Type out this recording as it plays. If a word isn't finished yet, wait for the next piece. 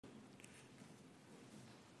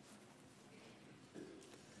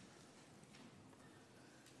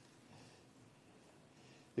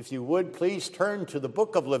If you would, please turn to the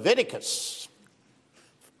book of Leviticus.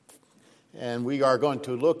 And we are going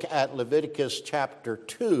to look at Leviticus chapter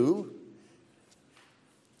 2.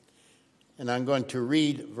 And I'm going to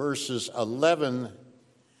read verses 11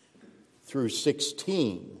 through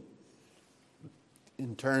 16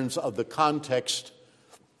 in terms of the context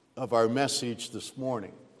of our message this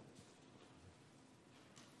morning.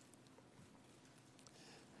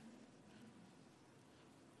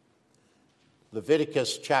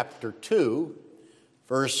 Leviticus chapter 2,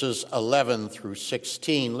 verses 11 through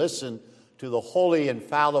 16. Listen to the holy,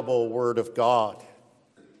 infallible word of God.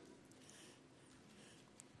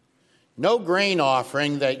 No grain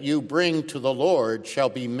offering that you bring to the Lord shall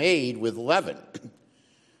be made with leaven,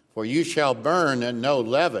 for you shall burn no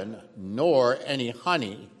leaven, nor any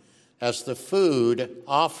honey, as the food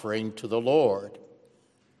offering to the Lord.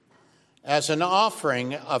 As an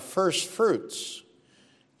offering of first fruits,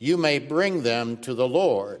 you may bring them to the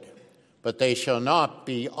Lord, but they shall not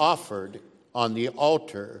be offered on the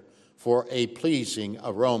altar for a pleasing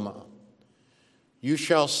aroma. You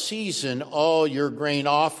shall season all your grain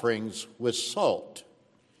offerings with salt.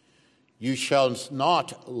 You shall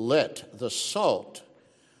not let the salt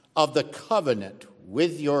of the covenant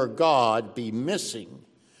with your God be missing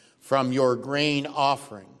from your grain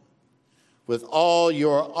offering. With all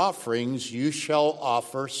your offerings you shall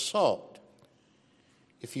offer salt.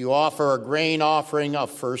 If you offer a grain offering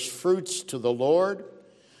of first fruits to the Lord,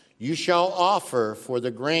 you shall offer for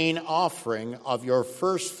the grain offering of your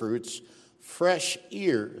first fruits fresh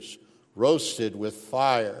ears roasted with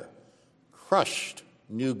fire, crushed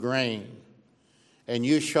new grain. And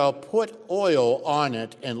you shall put oil on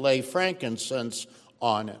it and lay frankincense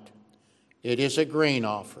on it. It is a grain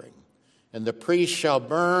offering, and the priest shall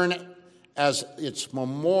burn as its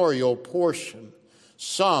memorial portion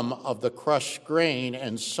some of the crushed grain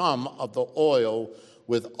and some of the oil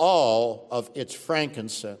with all of its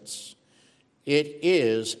frankincense. It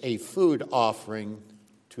is a food offering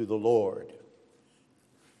to the Lord.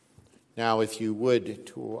 Now, if you would,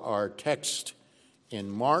 to our text in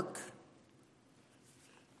Mark.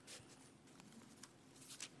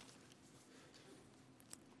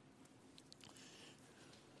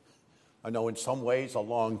 I know in some ways a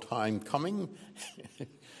long time coming,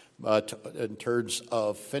 but in terms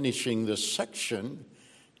of finishing this section,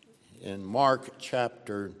 in Mark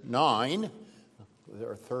chapter 9,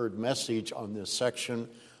 our third message on this section,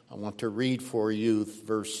 I want to read for you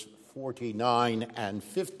verse 49 and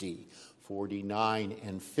 50. 49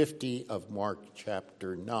 and 50 of Mark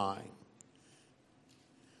chapter 9.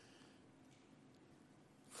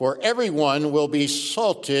 For everyone will be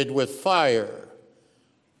salted with fire.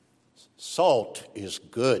 Salt is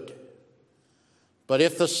good. But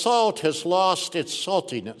if the salt has lost its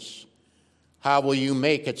saltiness, how will you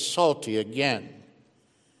make it salty again?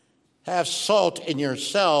 Have salt in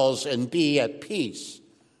yourselves and be at peace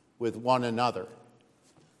with one another.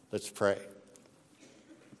 Let's pray.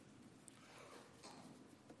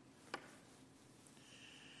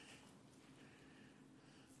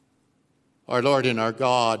 Our Lord and our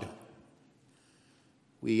God,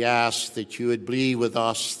 we ask that you would be with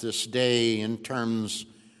us this day in terms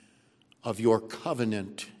of your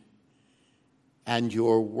covenant and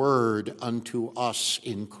your word unto us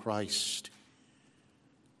in Christ.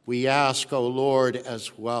 We ask, O Lord,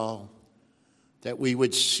 as well, that we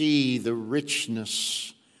would see the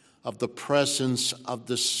richness of the presence of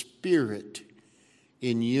the Spirit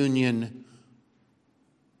in union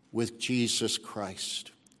with Jesus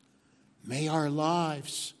Christ. May our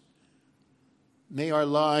lives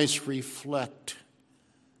reflect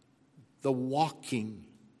the walking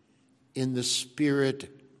in the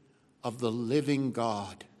Spirit of the living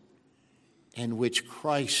God, in which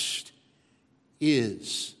Christ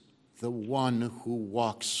is the one who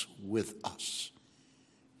walks with us.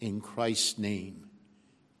 In Christ's name,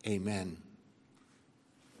 amen.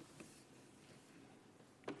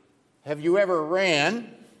 Have you ever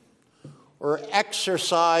ran or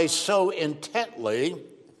exercised so intently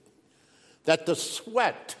that the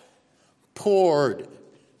sweat poured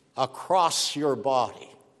across your body?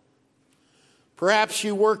 Perhaps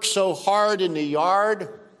you worked so hard in the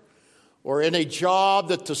yard or in a job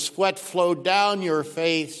that the sweat flowed down your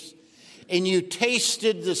face, and you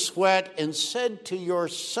tasted the sweat and said to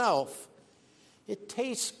yourself, it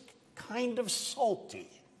tastes kind of salty.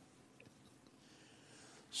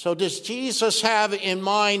 So does Jesus have in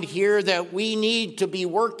mind here that we need to be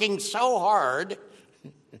working so hard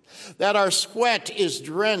that our sweat is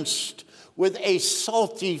drenched with a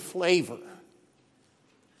salty flavor?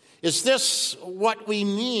 Is this what we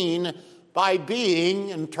mean by being,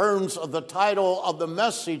 in terms of the title of the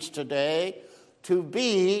message today, to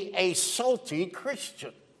be a salty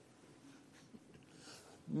Christian.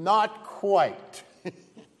 Not quite.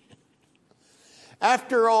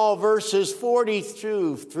 After all, verses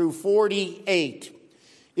 42 through 48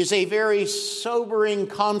 is a very sobering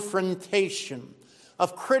confrontation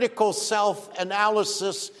of critical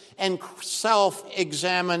self-analysis and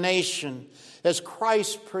self-examination as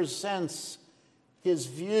Christ presents his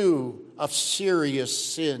view of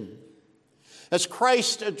serious sin. As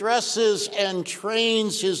Christ addresses and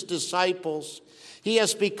trains his disciples, he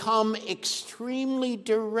has become extremely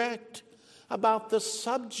direct about the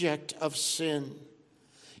subject of sin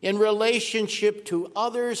in relationship to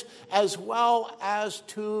others as well as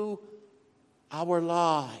to our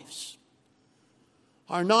lives.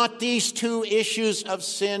 Are not these two issues of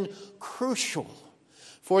sin crucial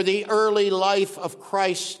for the early life of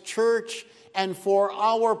Christ's church and for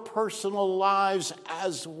our personal lives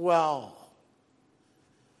as well?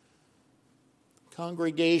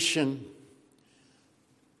 Congregation,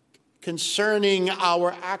 concerning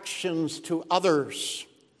our actions to others,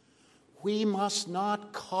 we must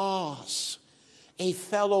not cause a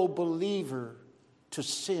fellow believer to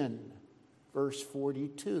sin. Verse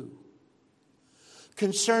 42.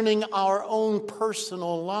 Concerning our own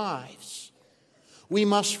personal lives, we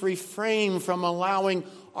must refrain from allowing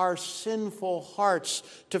our sinful hearts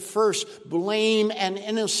to first blame an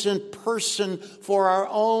innocent person for our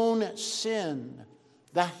own sin,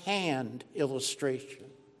 the hand illustration,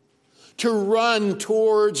 to run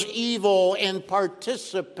towards evil and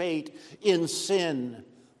participate in sin,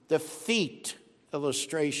 the feet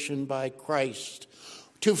illustration by Christ,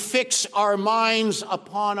 to fix our minds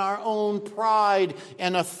upon our own pride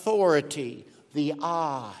and authority, the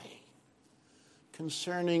eye.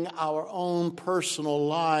 Concerning our own personal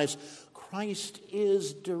lives, Christ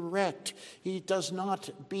is direct. He does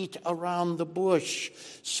not beat around the bush.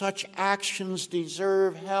 Such actions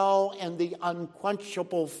deserve hell and the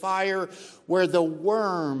unquenchable fire where the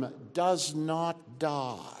worm does not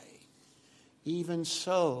die. Even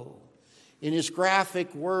so, in his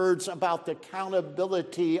graphic words about the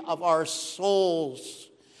accountability of our souls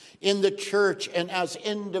in the church and as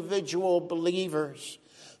individual believers,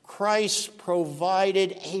 Christ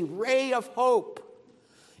provided a ray of hope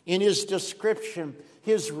in his description.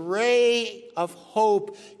 His ray of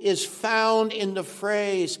hope is found in the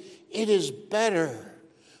phrase, "It is better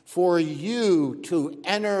for you to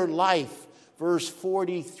enter life," verse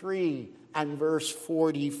 43 and verse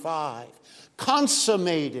 45.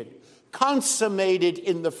 Consummated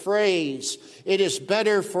in the phrase, "It is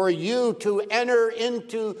better for you to enter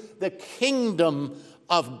into the kingdom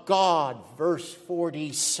of God," verse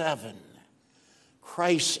 47.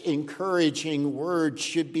 Christ's encouraging words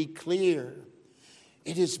should be clear.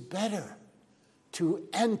 It is better to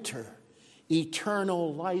enter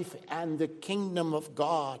eternal life and the kingdom of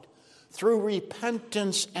God through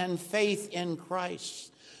repentance and faith in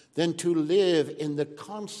Christ than to live in the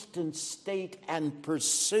constant state and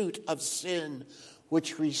pursuit of sin,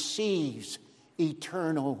 which receives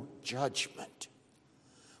eternal judgment.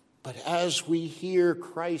 But as we hear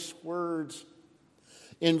Christ's words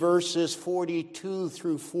in verses 42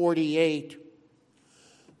 through 48,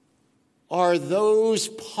 are those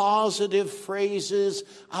positive phrases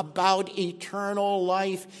about eternal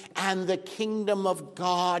life and the kingdom of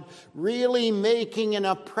God really making an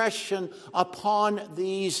impression upon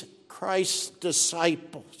these Christ's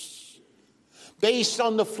disciples? Based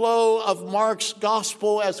on the flow of Mark's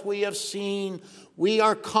gospel, as we have seen, we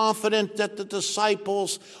are confident that the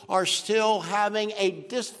disciples are still having a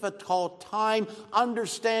difficult time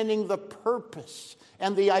understanding the purpose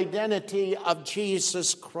and the identity of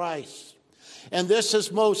Jesus Christ. And this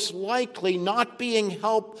is most likely not being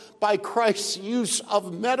helped by Christ's use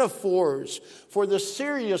of metaphors for the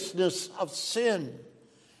seriousness of sin.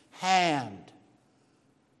 Hand,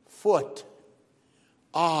 foot,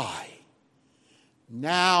 eye.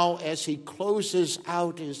 Now, as he closes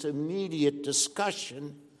out his immediate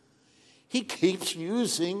discussion, he keeps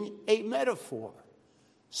using a metaphor,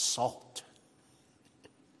 salt.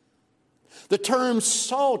 The term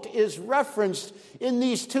salt is referenced in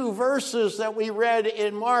these two verses that we read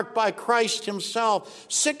in Mark by Christ himself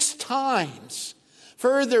 6 times.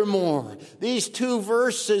 Furthermore, these two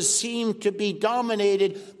verses seem to be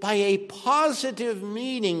dominated by a positive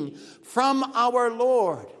meaning from our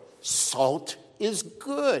Lord. Salt is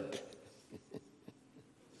good.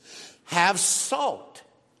 Have salt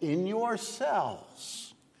in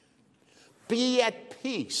yourselves. Be at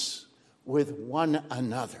peace with one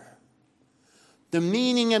another. The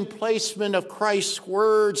meaning and placement of Christ's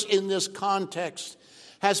words in this context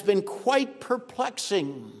has been quite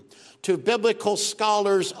perplexing to biblical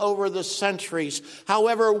scholars over the centuries.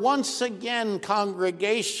 However, once again,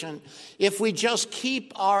 congregation, if we just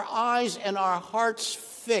keep our eyes and our hearts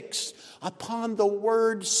fixed upon the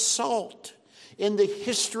word salt in the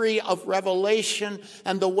history of Revelation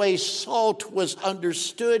and the way salt was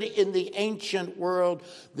understood in the ancient world,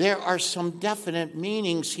 there are some definite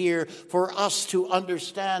meanings here for us to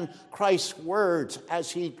understand Christ's words as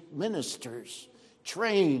he ministers,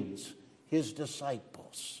 trains his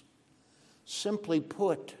disciples. Simply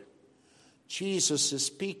put, Jesus is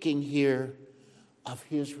speaking here of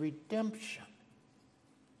his redemption,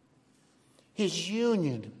 his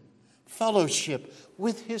union, fellowship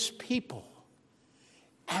with his people,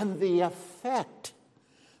 and the effect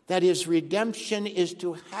that his redemption is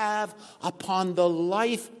to have upon the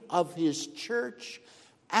life of his church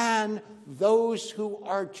and those who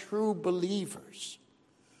are true believers.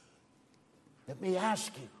 Let me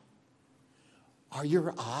ask you, are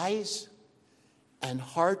your eyes and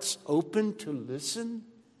hearts open to listen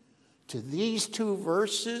to these two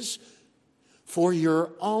verses for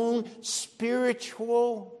your own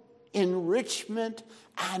spiritual enrichment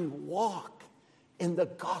and walk in the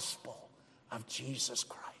gospel of Jesus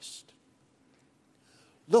Christ?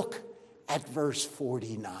 Look at verse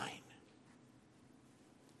 49.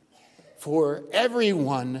 For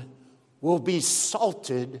everyone will be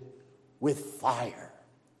salted with fire.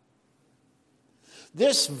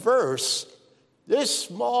 This verse, this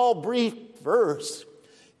small, brief verse,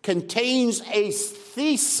 contains a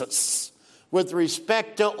thesis with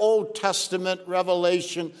respect to Old Testament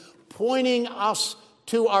revelation, pointing us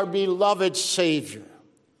to our beloved Savior.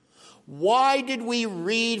 Why did we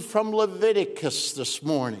read from Leviticus this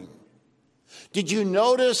morning? Did you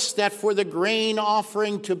notice that for the grain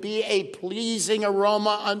offering to be a pleasing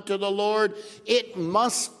aroma unto the Lord, it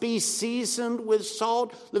must be seasoned with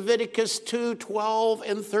salt? Leviticus 2:12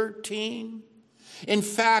 and 13. In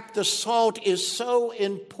fact, the salt is so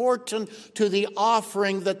important to the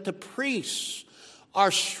offering that the priests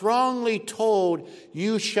are strongly told,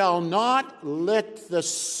 you shall not let the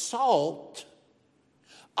salt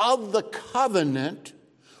of the covenant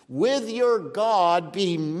with your God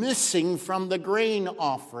be missing from the grain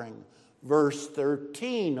offering. Verse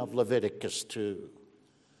 13 of Leviticus 2.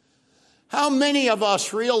 How many of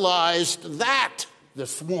us realized that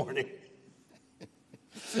this morning?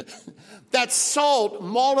 That salt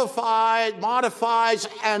modifies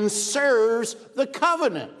and serves the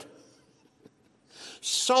covenant.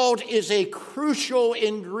 Salt is a crucial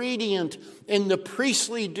ingredient in the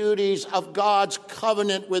priestly duties of God's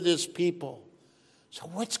covenant with his people. So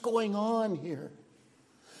what's going on here?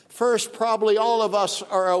 First, probably all of us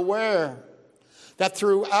are aware that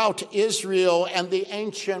throughout Israel and the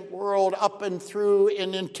ancient world, up and through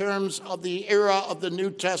and in terms of the era of the New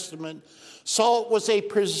Testament, salt was a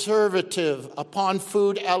preservative upon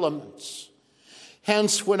food elements.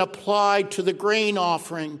 Hence, when applied to the grain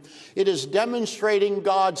offering, it is demonstrating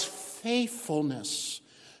God's faithfulness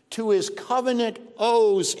to his covenant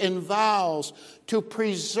oaths and vows to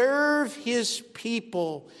preserve his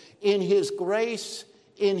people in his grace,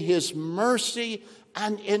 in his mercy,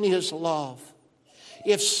 and in his love.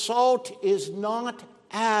 If salt is not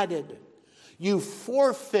added, you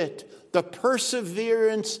forfeit the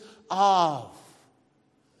perseverance of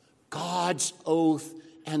God's oath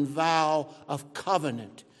and vow of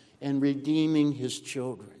covenant in redeeming his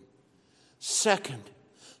children. Second,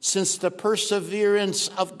 since the perseverance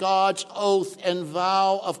of God's oath and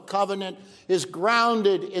vow of covenant is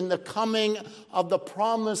grounded in the coming of the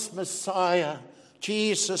promised Messiah,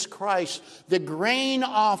 Jesus Christ, the grain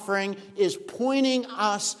offering is pointing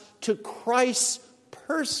us to Christ's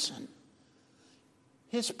person.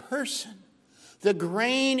 His person. The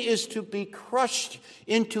grain is to be crushed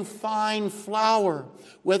into fine flour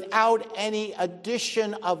without any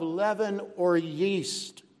addition of leaven or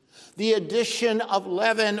yeast. The addition of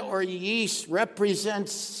leaven or yeast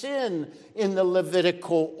represents sin in the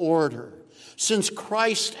Levitical order. Since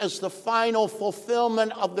Christ, as the final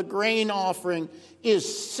fulfillment of the grain offering,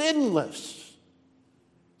 is sinless,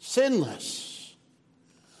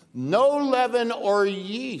 no leaven or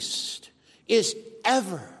yeast is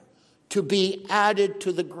ever to be added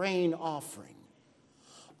to the grain offering.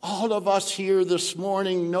 All of us here this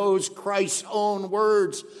morning knows Christ's own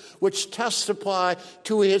words, which testify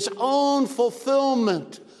to his own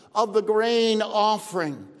fulfillment of the grain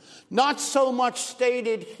offering. Not so much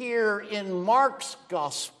stated here in Mark's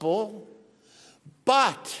gospel,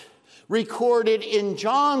 but recorded in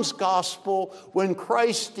John's gospel when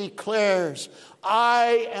Christ declares,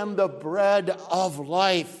 I am the bread of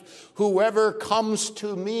life. Whoever comes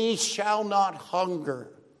to me shall not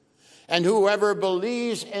hunger, and whoever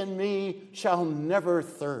believes in me shall never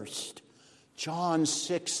thirst. John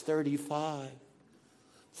 6:35.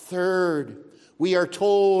 Third, we are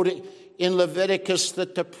told in Leviticus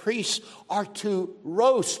that the priests are to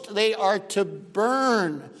roast, they are to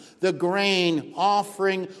burn the grain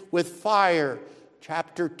offering with fire.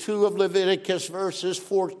 Chapter 2 of Leviticus, verses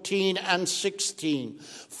 14 and 16.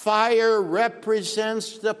 Fire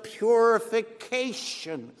represents the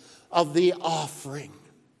purification of the offering.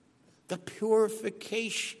 The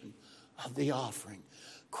purification of the offering.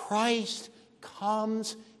 Christ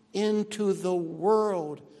comes into the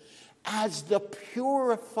world as the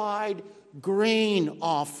purified grain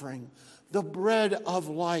offering, the bread of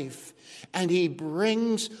life. And he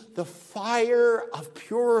brings the fire of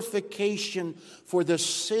purification for the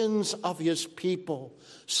sins of his people,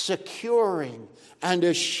 securing and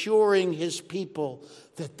assuring his people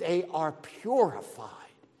that they are purified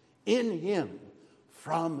in him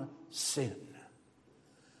from sin.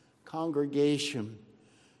 Congregation,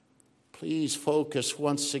 please focus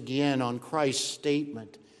once again on Christ's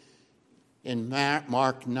statement in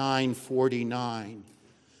Mark 9:49.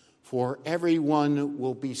 For everyone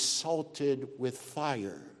will be salted with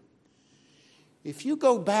fire. If you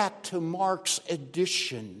go back to Mark's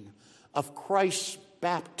edition of Christ's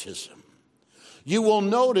baptism, you will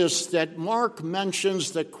notice that Mark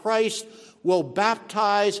mentions that Christ will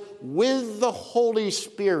baptize with the Holy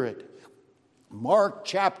Spirit. Mark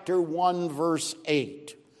chapter 1, verse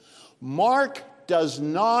 8. Mark does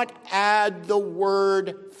not add the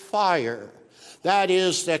word fire. That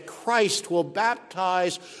is, that Christ will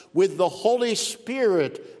baptize with the Holy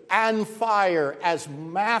Spirit and fire, as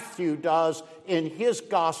Matthew does in his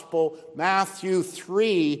gospel, Matthew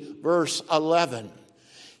 3, verse 11.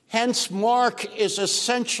 Hence, Mark is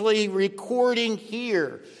essentially recording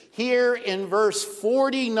here in verse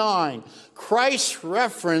 49, Christ's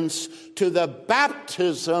reference to the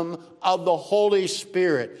baptism of the Holy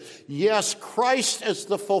Spirit. Yes, Christ, as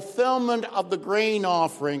the fulfillment of the grain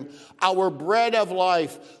offering, our bread of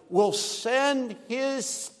life, will send his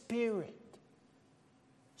Spirit,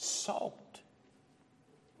 salt,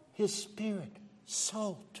 his Spirit,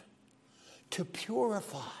 salt, to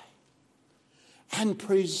purify and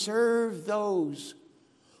preserve those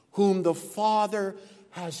whom the Father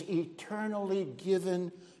has eternally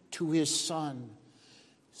given to his Son,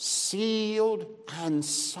 sealed and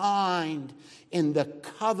signed in the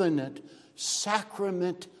covenant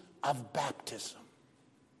sacrament of baptism.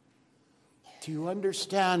 Do you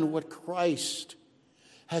understand what Christ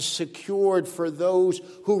has secured for those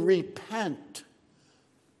who repent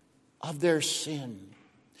of their sin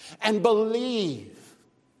and believe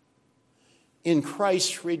in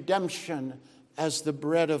Christ's redemption as the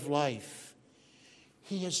bread of life?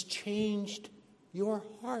 He has changed your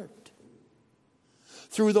heart.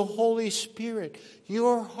 Through the Holy Spirit,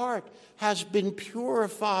 your heart has been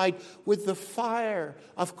purified with the fire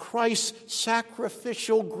of Christ's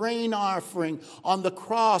sacrificial grain offering on the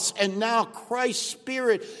cross. And now Christ's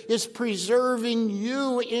Spirit is preserving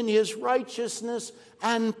you in his righteousness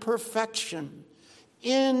and perfection.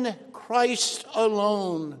 In Christ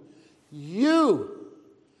alone, you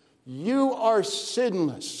are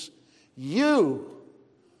sinless. You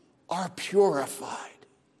are purified.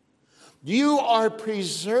 You are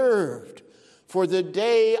preserved for the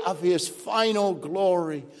day of his final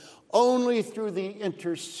glory only through the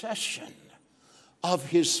intercession of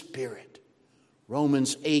his Spirit.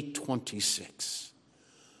 Romans 8:26.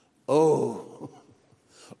 Oh,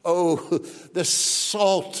 the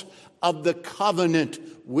salt of the covenant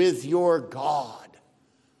with your God,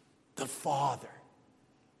 the Father,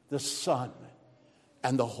 the Son,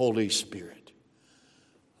 and the Holy Spirit.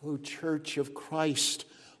 O Church of Christ,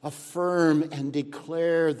 affirm and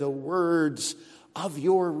declare the words of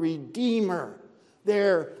your Redeemer.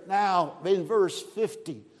 There now in verse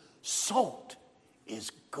 50, salt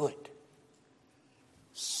is good.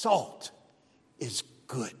 Salt is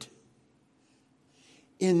good.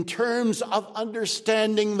 In terms of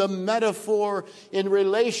understanding the metaphor in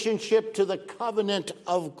relationship to the covenant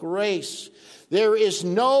of grace, there is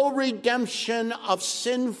no redemption of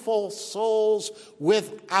sinful souls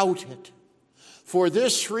without it. For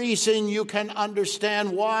this reason, you can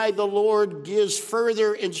understand why the Lord gives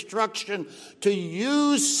further instruction to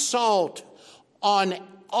use salt on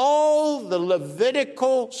all the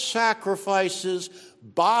Levitical sacrifices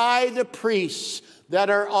by the priests that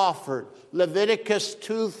are offered. Leviticus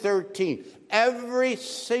 2:13. Every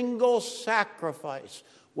single sacrifice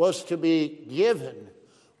was to be given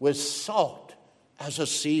with salt as a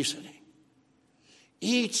seasoning.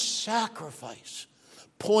 Each sacrifice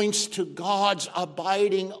points to God's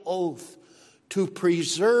abiding oath to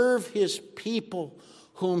preserve his people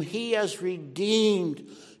whom he has redeemed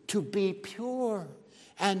to be pure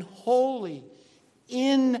and holy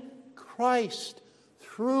in Christ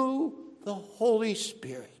through the Holy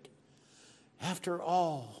Spirit. After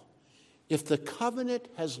all, if the covenant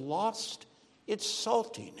has lost its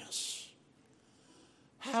saltiness,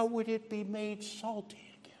 how would it be made salty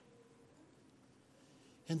again?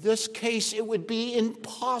 In this case, it would be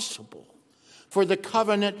impossible for the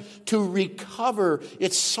covenant to recover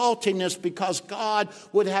its saltiness because God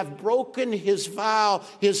would have broken his vow,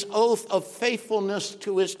 his oath of faithfulness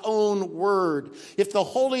to his own word. If the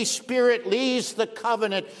Holy Spirit leaves the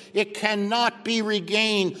covenant, it cannot be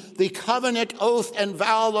regained. The covenant oath and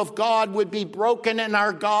vow of God would be broken and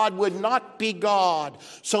our God would not be God.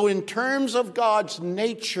 So in terms of God's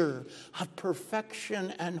nature of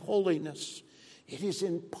perfection and holiness, it is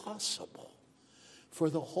impossible for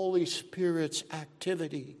the Holy Spirit's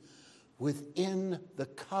activity within the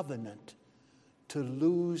covenant to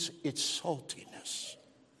lose its saltiness.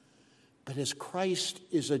 But as Christ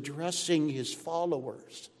is addressing his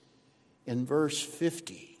followers in verse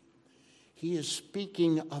 50, he is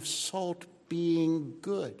speaking of salt being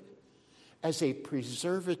good as a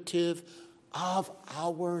preservative of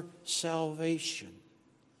our salvation.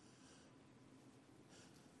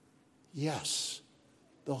 Yes,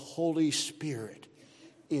 the Holy Spirit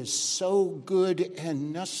is so good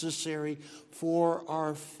and necessary for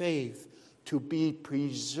our faith to be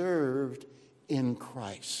preserved in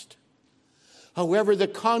Christ. However, the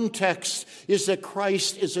context is that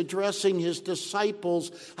Christ is addressing his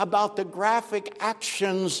disciples about the graphic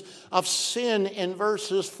actions of sin in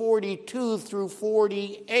verses 42 through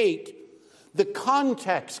 48. The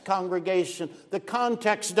context, congregation, the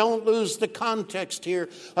context, don't lose the context here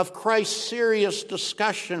of Christ's serious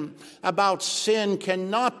discussion about sin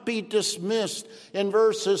cannot be dismissed in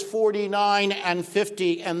verses 49 and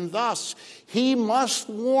 50. And thus, he must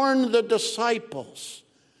warn the disciples.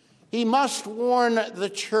 He must warn the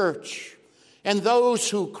church and those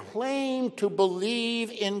who claim to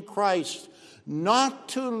believe in Christ not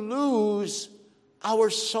to lose our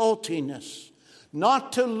saltiness,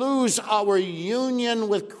 not to lose our union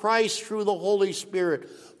with Christ through the Holy Spirit.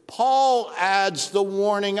 Paul adds the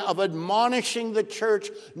warning of admonishing the church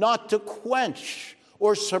not to quench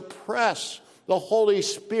or suppress the Holy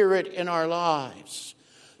Spirit in our lives.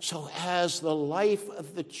 So as the life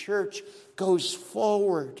of the church goes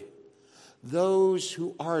forward, those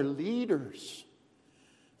who are leaders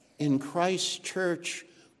in Christ's church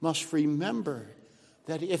must remember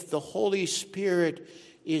that if the Holy Spirit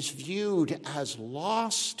is viewed as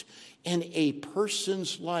lost in a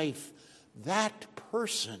person's life, that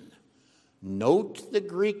person, note the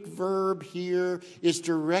Greek verb here, is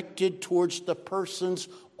directed towards the person's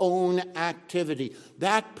own activity.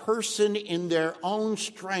 That person in their own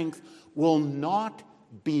strength will not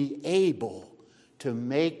be able to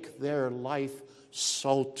make their life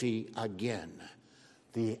salty again.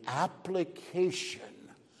 The application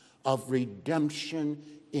of redemption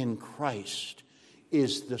in Christ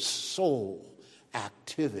is the sole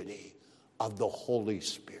activity of the Holy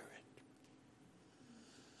Spirit.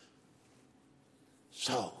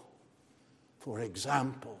 So, for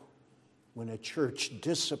example, when a church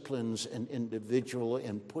disciplines an individual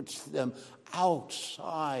and puts them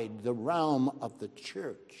outside the realm of the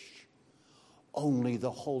church, only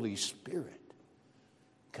the Holy Spirit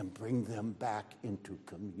can bring them back into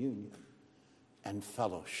communion and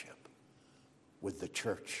fellowship with the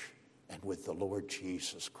church and with the Lord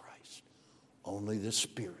Jesus Christ. Only the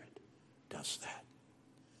Spirit does that.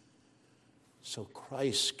 So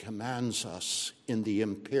Christ commands us in the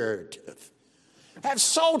imperative, have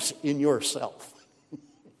salt in yourself.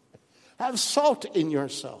 Have salt in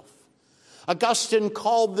yourself. Augustine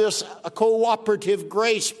called this a cooperative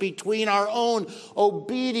grace between our own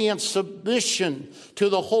obedient submission to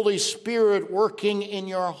the Holy Spirit working in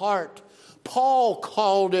your heart. Paul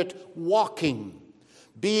called it walking,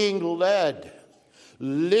 being led,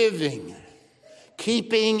 living,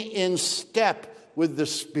 keeping in step with the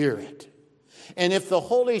Spirit. And if the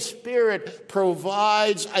Holy Spirit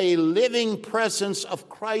provides a living presence of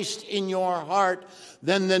Christ in your heart,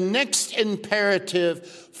 then the next imperative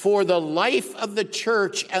for the life of the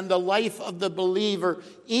church and the life of the believer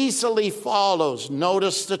easily follows.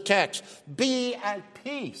 Notice the text. Be at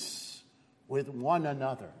peace with one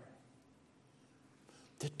another.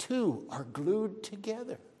 The two are glued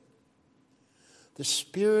together. The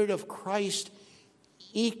Spirit of Christ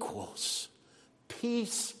equals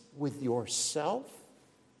peace with yourself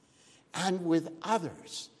and with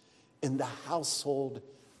others in the household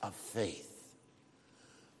of faith.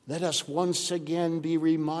 Let us once again be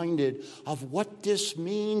reminded of what this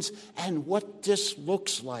means and what this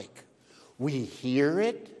looks like. We hear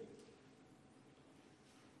it.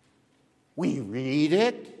 We read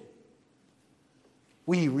it.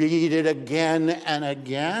 We read it again and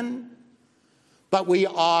again. But we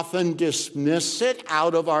often dismiss it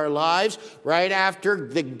out of our lives right after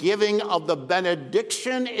the giving of the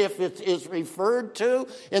benediction, if it is referred to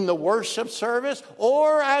in the worship service,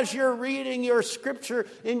 or as you're reading your scripture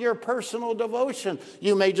in your personal devotion.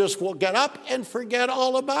 You may just get up and forget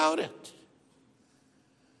all about it.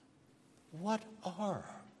 What are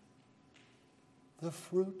the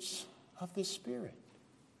fruits of the Spirit?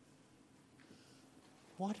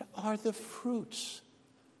 What are the fruits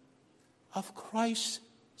of Christ's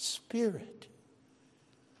Spirit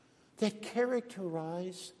that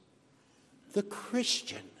characterize the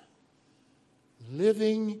Christian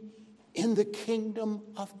living in the kingdom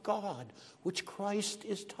of God, which Christ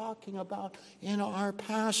is talking about in our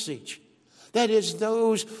passage? That is,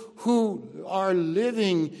 those who are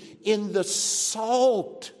living in the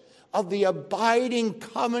salt of the abiding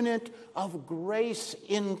covenant of grace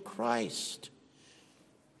in Christ.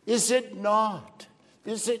 Is it not,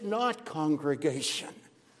 congregation,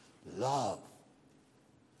 love,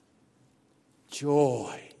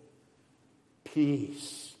 joy,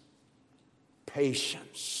 peace,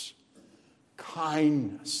 patience,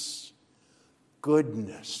 kindness,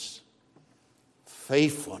 goodness,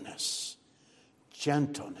 faithfulness,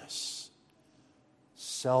 gentleness,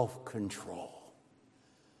 self-control?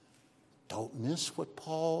 Don't miss what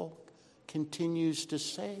Paul continues to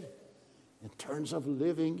say in terms of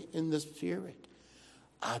living in the Spirit.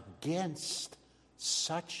 Against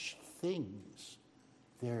such things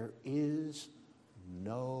there is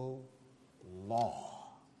no law.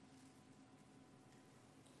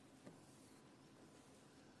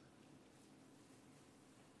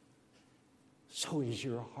 So is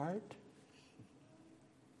your heart?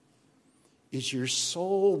 Is your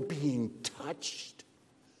soul being touched?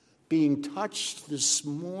 Being touched this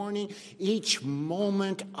morning, each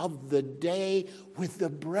moment of the day with the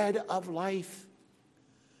bread of life?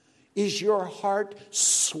 Is your heart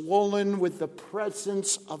swollen with the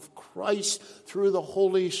presence of Christ through the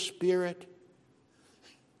Holy Spirit?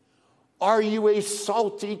 Are you a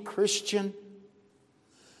salty Christian?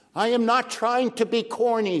 I am not trying to be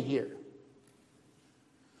corny here.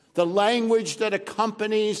 The language that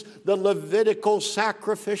accompanies the Levitical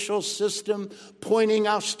sacrificial system, pointing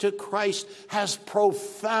us to Christ, has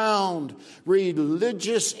profound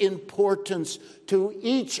religious importance to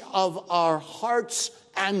each of our hearts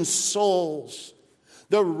and souls.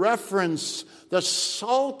 The reference, the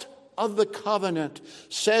salt of the covenant,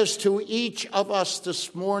 says to each of us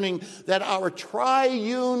this morning that our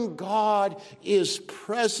triune God is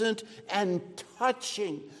present and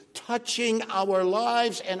touching our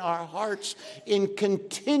lives and our hearts in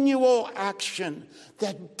continual action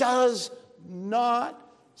that does not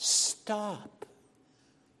stop.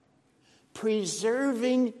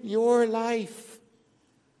 Preserving your life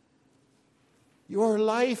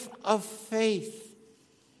of faith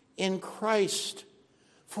in Christ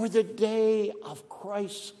for the day of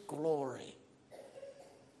Christ's glory.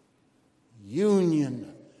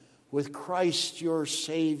 Union with Christ your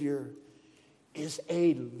Savior is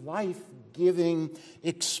a life-giving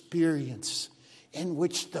experience in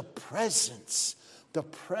which the presence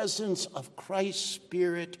of Christ's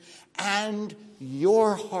Spirit and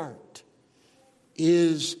your heart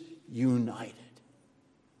is united.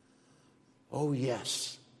 Oh,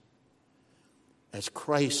 yes. As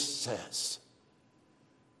Christ says,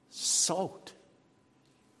 salt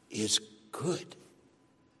is good.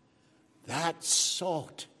 That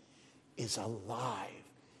salt is alive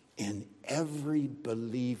in every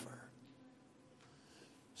believer.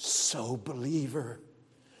 So, believer,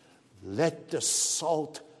 let the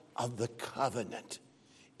salt of the covenant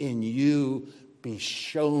in you be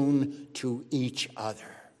shown to each other.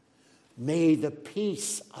 May the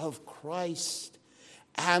peace of Christ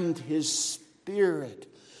and his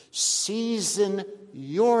Spirit season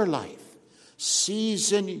your life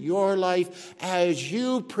as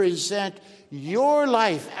you present your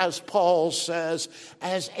life, as Paul says,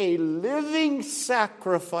 as a living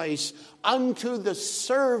sacrifice unto the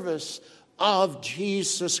service of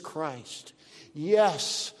Jesus Christ.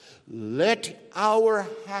 Yes, let our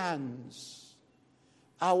hands,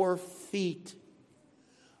 our feet,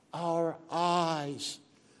 our eyes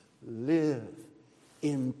live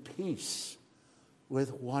in peace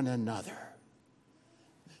with one another.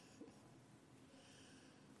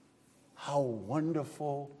 how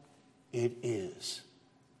wonderful it is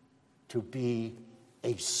to be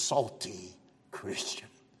a salty Christian.